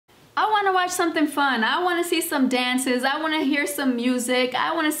I want to watch something fun. I want to see some dances. I want to hear some music.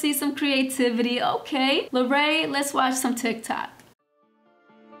 I want to see some creativity. Okay, LARRAY, let's watch some TikTok.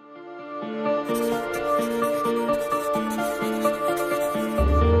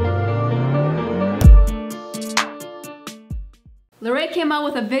 LARRAY came out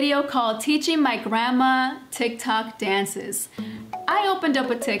with a video called Teaching My Grandma TikTok Dances. I opened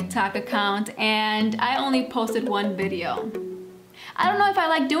up a TikTok account and I only posted one video. I don't know if I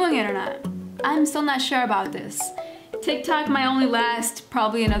like doing it or not. I'm still not sure about this. TikTok might only last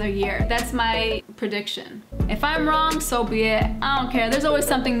probably another year. That's my prediction. If I'm wrong, so be it. I don't care. There's always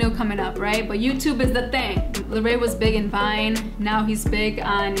something new coming up, right? But YouTube is the thing. LARRAY was big in Vine. Now he's big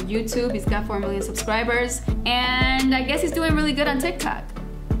on YouTube. He's got 4 million subscribers. And I guess he's doing really good on TikTok.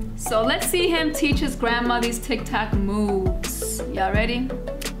 So let's see him teach his grandma these TikTok moves. Y'all ready?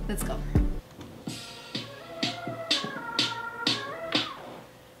 Let's go.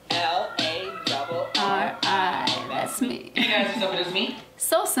 LARRAY, that's me. Hey guys, what's up? It is me.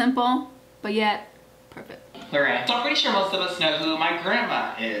 So simple, but yet perfect. LARRAY. So I'm pretty sure most of us know who my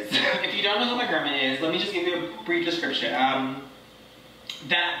grandma is. If you don't know who my grandma is, let me just give you a brief description.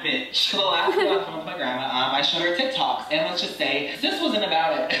 That bitch. For the last video I filmed with my grandma, I showed her TikToks, and let's just say, this wasn't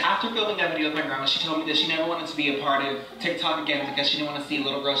about it. After filming that video with my grandma, she told me that she never wanted to be a part of TikTok again because she didn't want to see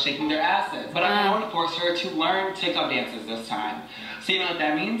little girls shaking their asses. But I want to force her to learn TikTok dances this time. So you know what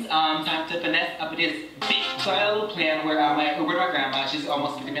that means? Time to finesse up this bitch. So I had a little plan where I Ubered my grandma, she's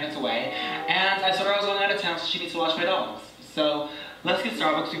almost 50 minutes away, and I told her I was going out of town so she needs to watch my dogs. So let's get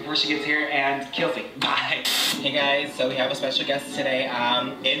Starbucks before she gets here and kills me. Bye. Hey guys, so we have a special guest today.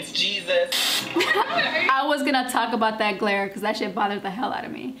 It's Jesus. I was gonna talk about that glare because that shit bothered the hell out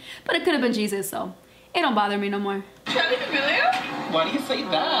of me. But it could have been Jesus, so it don't bother me no more. Charlie D'Amelio? Why do you say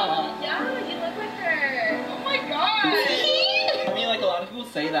that? Yeah, you look like her. Oh my god. I mean, like a lot of people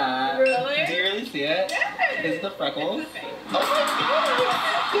say that. Really? Do you really see it? Yes. Is it the freckles? It's the face. Oh my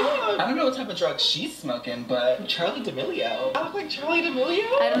god. I don't know what type of drug she's smoking, but Charlie D'Amelio. I look like Charlie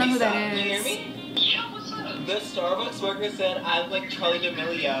D'Amelio? I don't know who that is. You hear me? Yeah, what's up? The Starbucks worker said I look like Charlie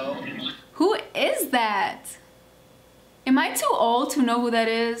D'Amelio. Who is that? Am I too old to know who that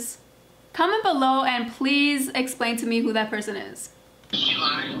is? Comment below and please explain to me who that person is. Was she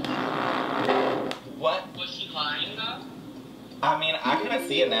lying? What? Was she lying though? I mean, I kind of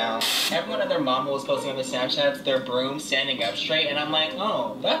see it now. Everyone and their mama was posting on their Snapchats their broom standing up straight, and I'm like,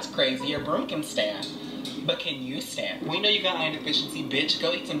 oh, that's crazy. Your broom can stand. But can you stand? We know you got iron deficiency, bitch.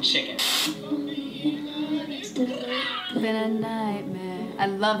 Go eat some chicken. Been a nightmare. I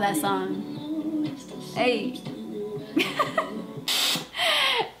love that song. Hey.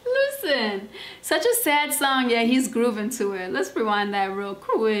 Listen, such a sad song, yet he's grooving to it. Let's rewind that real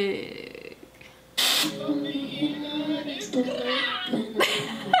quick.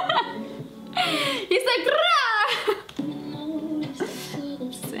 He's like, rah!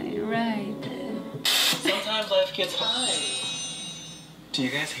 Sitting right there. Sometimes life gets high. Do you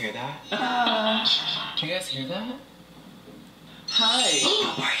guys hear that? Do you guys hear that? Hi.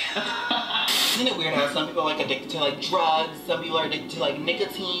 How are you? Isn't it weird how some people are like addicted to like drugs, some people are addicted to like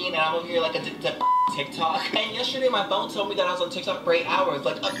nicotine, and I'm over here like addicted to TikTok. And yesterday my phone told me that I was on TikTok for 8 hours.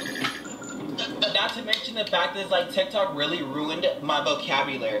 Like, not to mention the fact that like TikTok really ruined my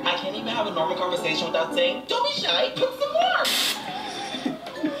vocabulary. I can't even have a normal conversation without saying, don't be shy, put some more.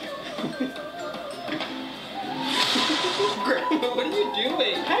 Grandma, what are you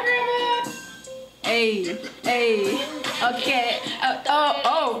doing? Hi, Grandma. Hey, hey, okay,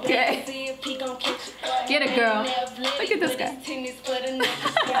 okay. Get it, girl. Look at this guy.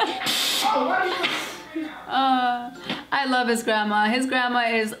 I love his grandma. His grandma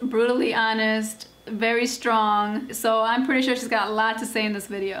is brutally honest, very strong, so I'm pretty sure she's got a lot to say in this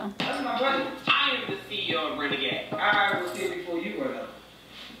video. That's my brother. I am the CEO of Renegade. I was here before you were though.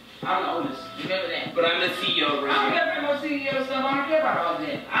 I'm the oldest. Remember that. But I'm the CEO of I don't Renegade. care about no CEO stuff. I don't care about all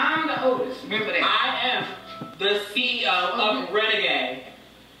that. I'm the oldest. Remember that. I am the CEO of Renegade.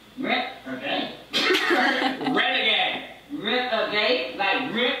 Okay. Renegade. Rent a gate?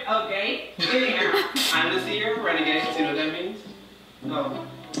 Like rent a gate? Anyhow. I'm the CEO of Renegade. Do you know what that means? No.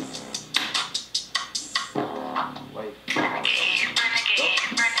 Wait.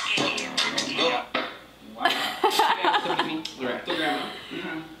 Right. The grandma.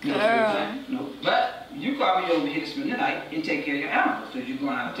 Girl. No. But you probably over here to spend the night and take care of your animals because you're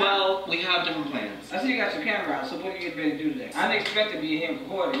going out of town. Well, we have different plans. I see you got your camera out, so what are you getting ready to do today? I didn't expect to be here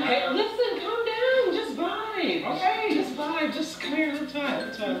recording. Hey, listen, calm down. Just vibe. Okay. Just vibe. Just come here. Let's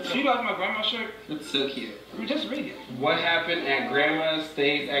vibe. You like my grandma's shirt? That's so cute. I mean, just read it. What happened at grandma's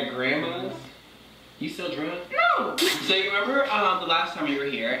stays at grandma's? You still drunk? No. So you remember the last time you were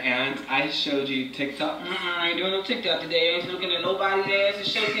here and I showed you TikTok? I ain't doing no TikTok today. I ain't looking at nobody's ass and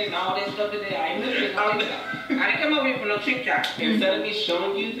shaking and all that stuff today. I ain't looking at no TikTok. I didn't come over here for no TikTok. Instead of me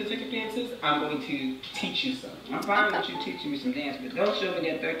showing you the TikTok dances, I'm going to teach you some. I'm fine with you teaching me some dance, but don't show me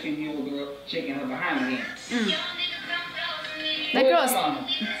that 13-year-old girl shaking her behind again.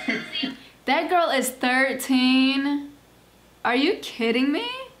 That girl is 13. Are you kidding me?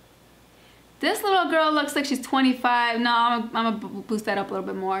 This little girl looks like she's 25. No, I'm gonna boost that up a little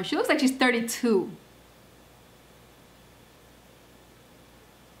bit more. She looks like she's 32.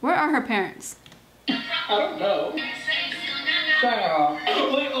 Where are her parents? I don't know. Wait,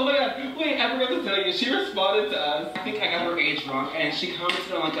 oh my god. Wait, I forgot to tell you. She responded to us. I think I got her age wrong. And she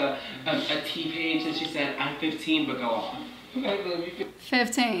commented on like a T page and she said, I'm 15, but go on.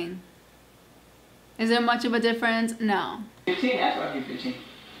 15. Is there much of a difference? No. 15, that's why you're 15.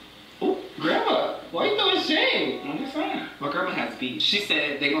 Oh, Grandma, why you throwing shade? I'm just saying. My grandma has beef. She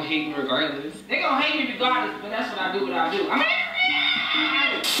said they gonna hate me regardless. They gonna hate me regardless, but that's what I do, I do. I'm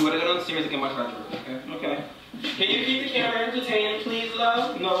gonna go downstairs and get my charger, okay? Okay. Can you keep the camera entertained, please,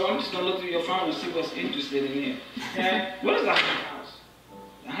 love? No, I'm just gonna look through your phone and see what's interested in here. Okay? What is the hype house?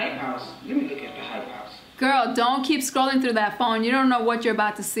 The hype house? Let me look at the hype house. Girl, don't keep scrolling through that phone. You don't know what you're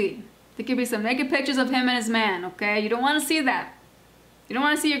about to see. There could be some naked pictures of him and his man, okay? You don't want to see that. You don't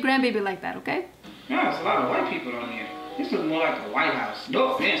want to see your grandbaby like that, okay? Yeah, there's a lot of white people on here. This looks more like a White House.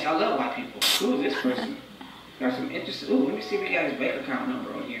 No offense, I love white people. Who is this person? Got some interesting. Ooh, let me see if he got his bank account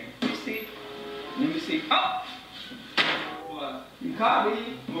number on here. Let me see. Let me see. Oh! What? You caught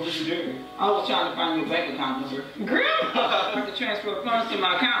me. What was you doing? I was trying to find your bank account number. Grandma! I have to transfer funds to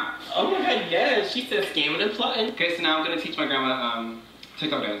my account. Oh my god, yes. She said scamming and plotting. Okay, so now I'm gonna teach my grandma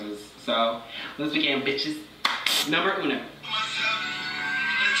TikTok dances. So, let's begin, bitches. Number uno.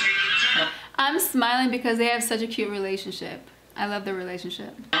 I'm smiling because they have such a cute relationship. I love their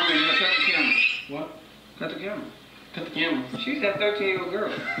relationship. I'm gonna cut the camera. What? Cut the camera. Cut the camera. She's that 13-year-old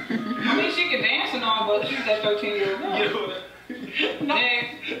girl. I mean, she can dance and all, but she's that 13-year-old girl. No.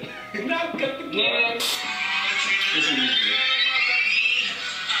 Next. Not cut the camera. Next. Listen to me.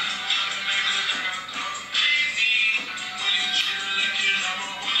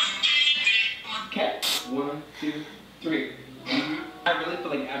 Okay. 1, 2, 3. I really feel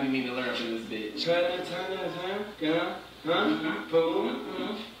like Abby made me learn from this bitch.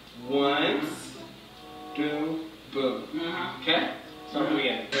 Boom. Once. Two. Boom. Okay? Start from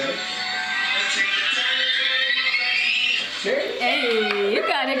again. Hey, you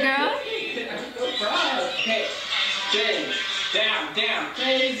got it, girl. I'm so proud. Okay. Bang. Down.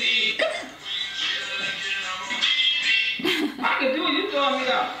 Crazy. I can do it, you throwing me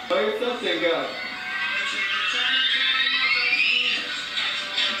out. Oh, you're something, go.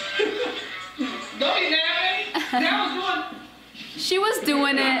 Don't be laughing. That was doing. She was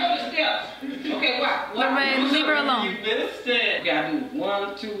doing it. Okay, what? Lorraine, leave her alone. You missed it. Okay, I do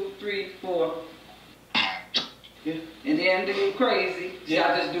 1, 2, 3, 4. Yeah. And then do crazy. See,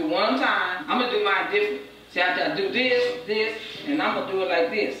 I just do one time. I'm gonna do mine different. See, I do this, and I'm gonna do it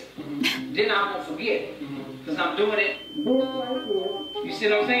like this. Then I'm gonna forget. Because I'm doing it. You see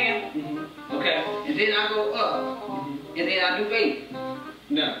what I'm saying? Okay. And then I go up. And then I do baby.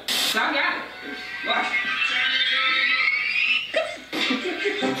 No. So I got it. Watch.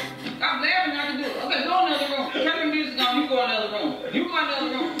 I'm laughing, I can do it. Okay, go in the other room. Turn the music on, you go in the other room. You go in the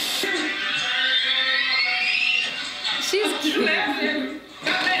other room. She's cute. Laughing.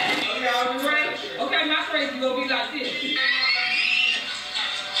 Stop that. Okay, I was right. Okay, my crazy gonna be like this.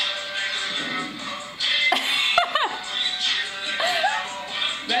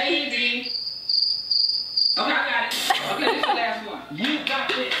 Baby. Okay, I got it. Okay, this is the last one. You got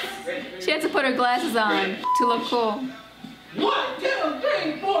this. Ready? She had to put her glasses on to look cool. 1, 2,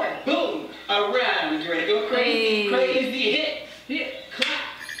 3, 4. Boom. Around. You ready to go crazy? Hey. Crazy. Hit. Clap.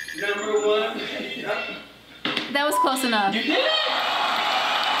 Number 1. That was close enough. You did it.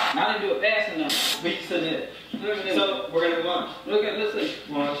 I didn't do it fast enough. But you still did it. Look at this. So, we're gonna move on. Look at this.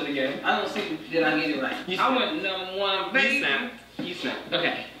 We'll watch it again. I don't see did I get it right. You I snapped. went number 1, baby. You snap.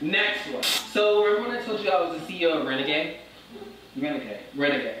 Okay, next one. So, remember when I told you I was the CEO of Renegade? Renegade.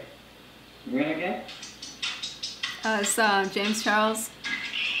 Renegade. Renegade? It's James Charles.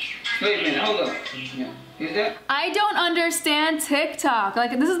 Wait a minute, hold up. Yeah. Is that? I don't understand TikTok.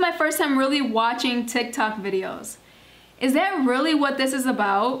 Like, this is my first time really watching TikTok videos. Is that really what this is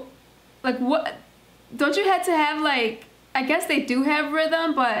about? Like, what? Don't you have to have, like, I guess they do have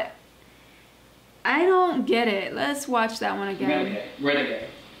rhythm, but I don't get it. Let's watch that one again. Renegade. Renegade.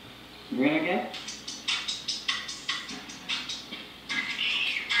 Renegade?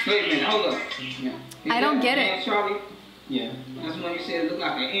 Wait a minute, hold up. Yeah. I don't get it. Aunt Charlie? Yeah. That's when you said it looked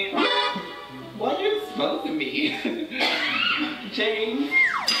like an ant. Why are you exposing me? James.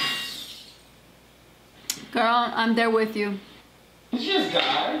 Girl, I'm there with you. Did you just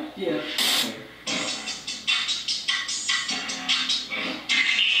die? Yeah.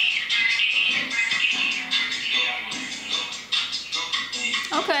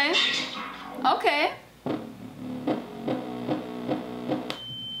 Okay. Okay.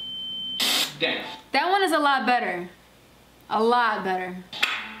 Damn. That one is a lot better. A lot better.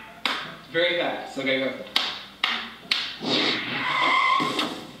 Very fast. Okay, go.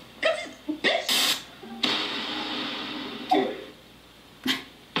 Do it.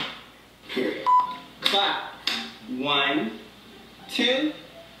 Period. Clap. 1, 2.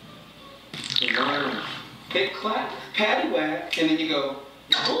 Big clap, patty whack, and then you go,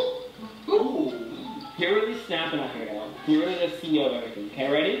 ooh, ooh. You're really snapping out here now. You're really the CEO of everything. Okay,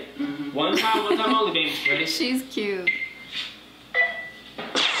 ready? Mm-hmm. One time only, baby. Ready? She's cute.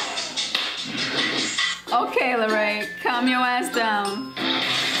 Okay, LARRAY, calm your ass down.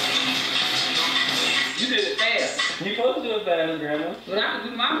 You did it fast. You supposed to do it better, Grandma. But I can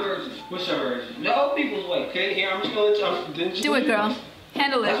do my version. What's your version? The old people's way. Okay, here, I'm just gonna let you, Do it, girl.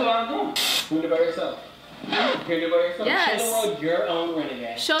 Handle That's it. what I'm doing. You can do it by yourself. You can do it by yourself. Yes. Show the world your own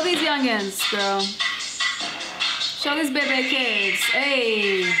renegade. Show these youngins, girl. Show these baby kids.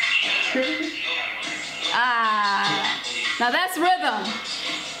 Hey. Ah. Now that's rhythm.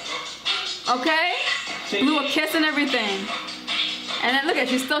 Okay? Blew a kiss and everything. And then look at,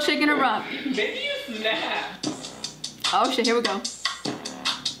 she's still shaking her rump. Maybe you snap. Oh shit, here we go.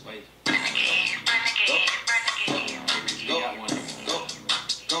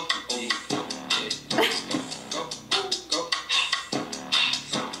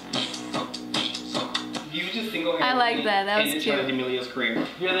 I like that. That was cute. D'Amelio's career.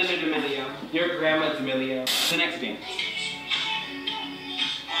 You're the new D'Amelio. Your grandma D'Amelio. The next dance.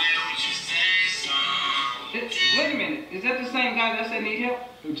 Wait a minute. Is that the same guy that said need help?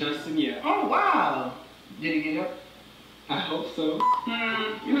 Justin, yeah. Oh, wow. Did he get help? I hope so.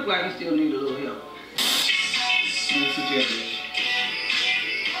 You look like you still need a little help.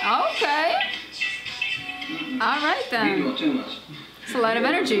 Okay. All right You're then. doing too much. It's a lot of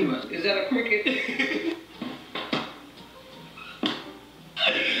energy. Is that a cricket?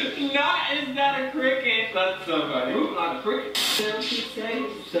 Not is that a cricket? That's so funny. Ooh, like a cricket. Don't you say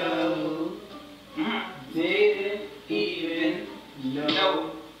so? Didn't even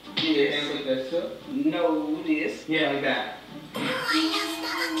know this. And like that stuff? Know this. Yeah, like that.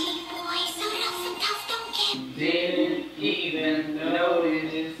 Didn't even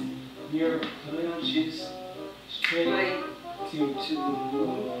notice your punches straight to the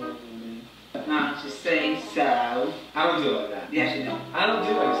moon. Not to say so. I don't do it like that. Yes, you know. I don't do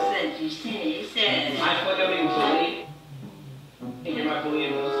it like that. Said you said. I feel like I'm being bullied. And you're my bully in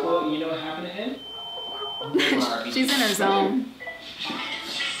middle school. You know what happened to him? She's in her zone.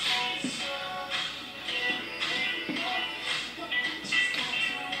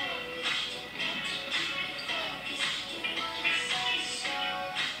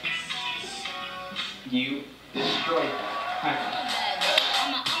 You destroyed that. High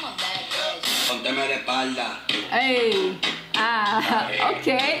Pónteme de espalda. Hey. Ah.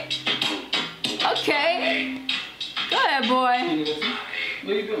 Okay. Okay. Go ahead, boy. five.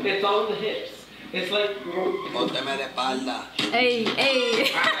 What are you doing? It's all in the hips. It's like... Pónteme de espalda. Hey, hey.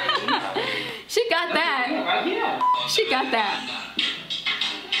 She got that. Right? Yeah. She got that.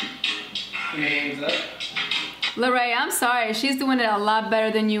 Hands up. LARRAY, I'm sorry. She's doing it a lot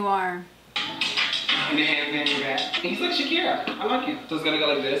better than you are. And the hands behind your back. And he's like Shakira. I like him. So it's gonna go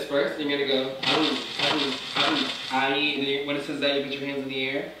like this first. You're gonna go, abu, abu, abu, aye. And then when it says that, you put your hands in the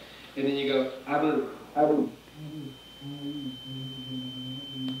air. And then you go, abu, abu.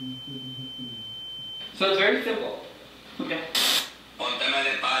 So it's very simple. Okay. Pónteme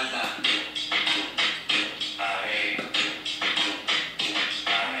de espalda.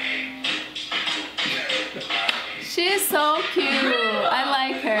 She's so cute. I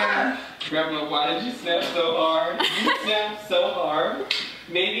like her. Grandma, why did you snap so hard? You snapped so hard.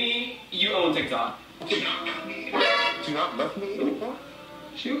 Maybe you own TikTok. Do not love me anymore.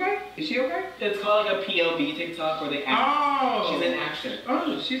 She okay? Is she okay? It's called like a PLB TikTok where they act. Oh. She's an actor.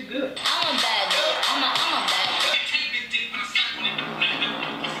 Oh, she's good. I'm a bad girl. I'm a bad girl.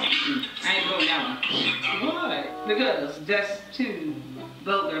 I ain't going that one. Why? Because that's too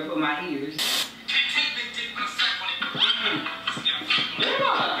vulgar for my ears.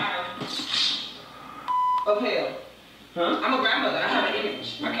 Of hell. Huh? I'm a grandmother. I have an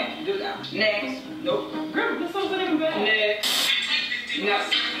image. I can't do that. Next. Nope. Grandma, this sounds not even bad. Next. No.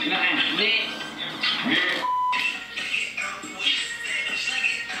 Next.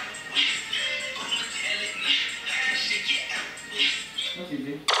 That's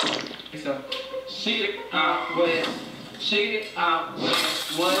easy. So, shake it out with, shake it out with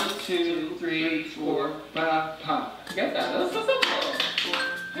 1, 2, 3, 4, 5, pop. You got that? That's so simple.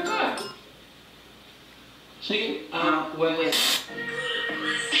 Good job. Shake it out with.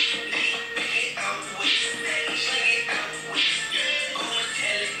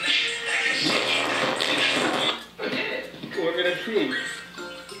 We're gonna see.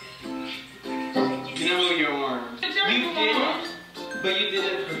 You know your arms. You did it, but you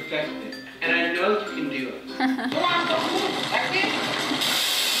didn't perfect it. And I know you can do it. Come on, go move. Like this.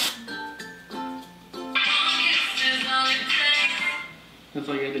 That's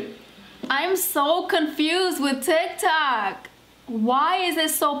all you gotta do. I'm so confused with TikTok. Why is it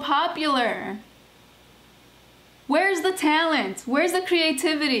so popular? Where's the talent? Where's the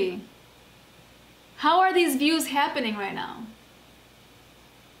creativity? How are these views happening right now?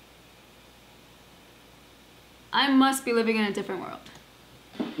 I must be living in a different world.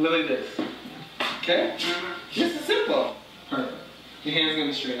 Look like this. Okay? This is simple. Perfect. Your hand's gonna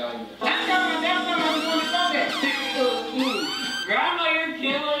be straight out like this. Grandma, you're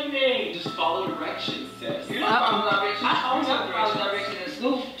killing me. Just follow directions, sis. You don't follow directions. I always follow directions in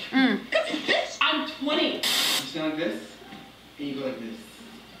school. I'm 20. You stand like this, and you go like this.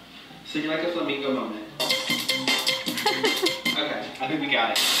 So you're like a flamingo moment. Okay, I think we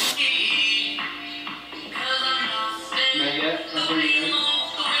got it. Not yet? That's where you're going.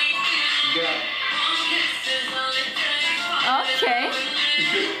 Go. Okay.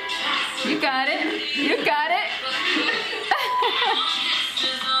 You got it. You got it.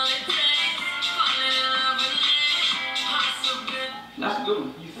 That's a good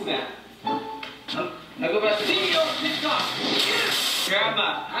one. You snap. Now go back to TikTok. Grandma,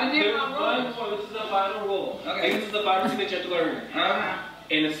 there's one more. This is the final rule. Okay. This is the final thing that you have to learn.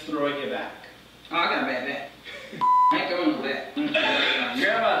 And it's throwing it back. Oh, I got a bad back. I ain't throwing it back.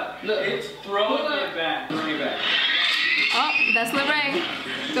 Grandma, look, it's throwing it back. Bring it back. Oh, that's LARRAY.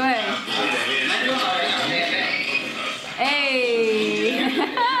 Go ahead. Hey.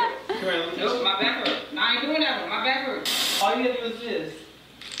 Nope, my back hurt. No, I ain't doing that one. My back hurt. All you gotta do is this.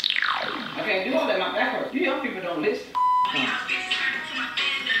 I can't do all that. My back hurt. You young people don't listen.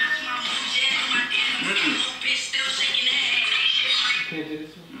 Can't do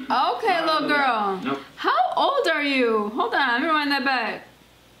this one? Okay, little girl. Nope. How old are you? Hold on, let me rewind that back.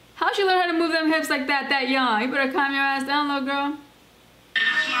 How'd you learn how to move them hips like that young? You better calm your ass down, little girl.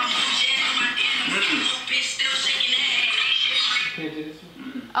 Can't do this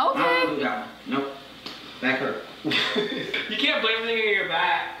one? I don't Okay. do that one. Nope. Back hurt. You can't blame everything on your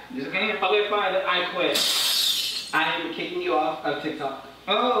back. Yes, I can. Okay, fine, then I quit. I am kicking you off of TikTok.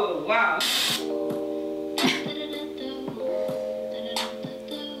 Oh, wow.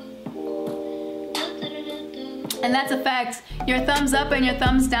 And that's a fact. Your thumbs up and your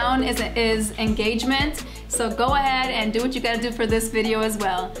thumbs down is engagement. So go ahead and do what you gotta do for this video as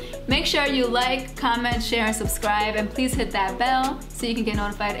well. Make sure you like, comment, share, and subscribe. And please hit that bell so you can get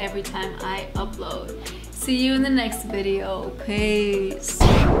notified every time I upload. See you in the next video. Peace.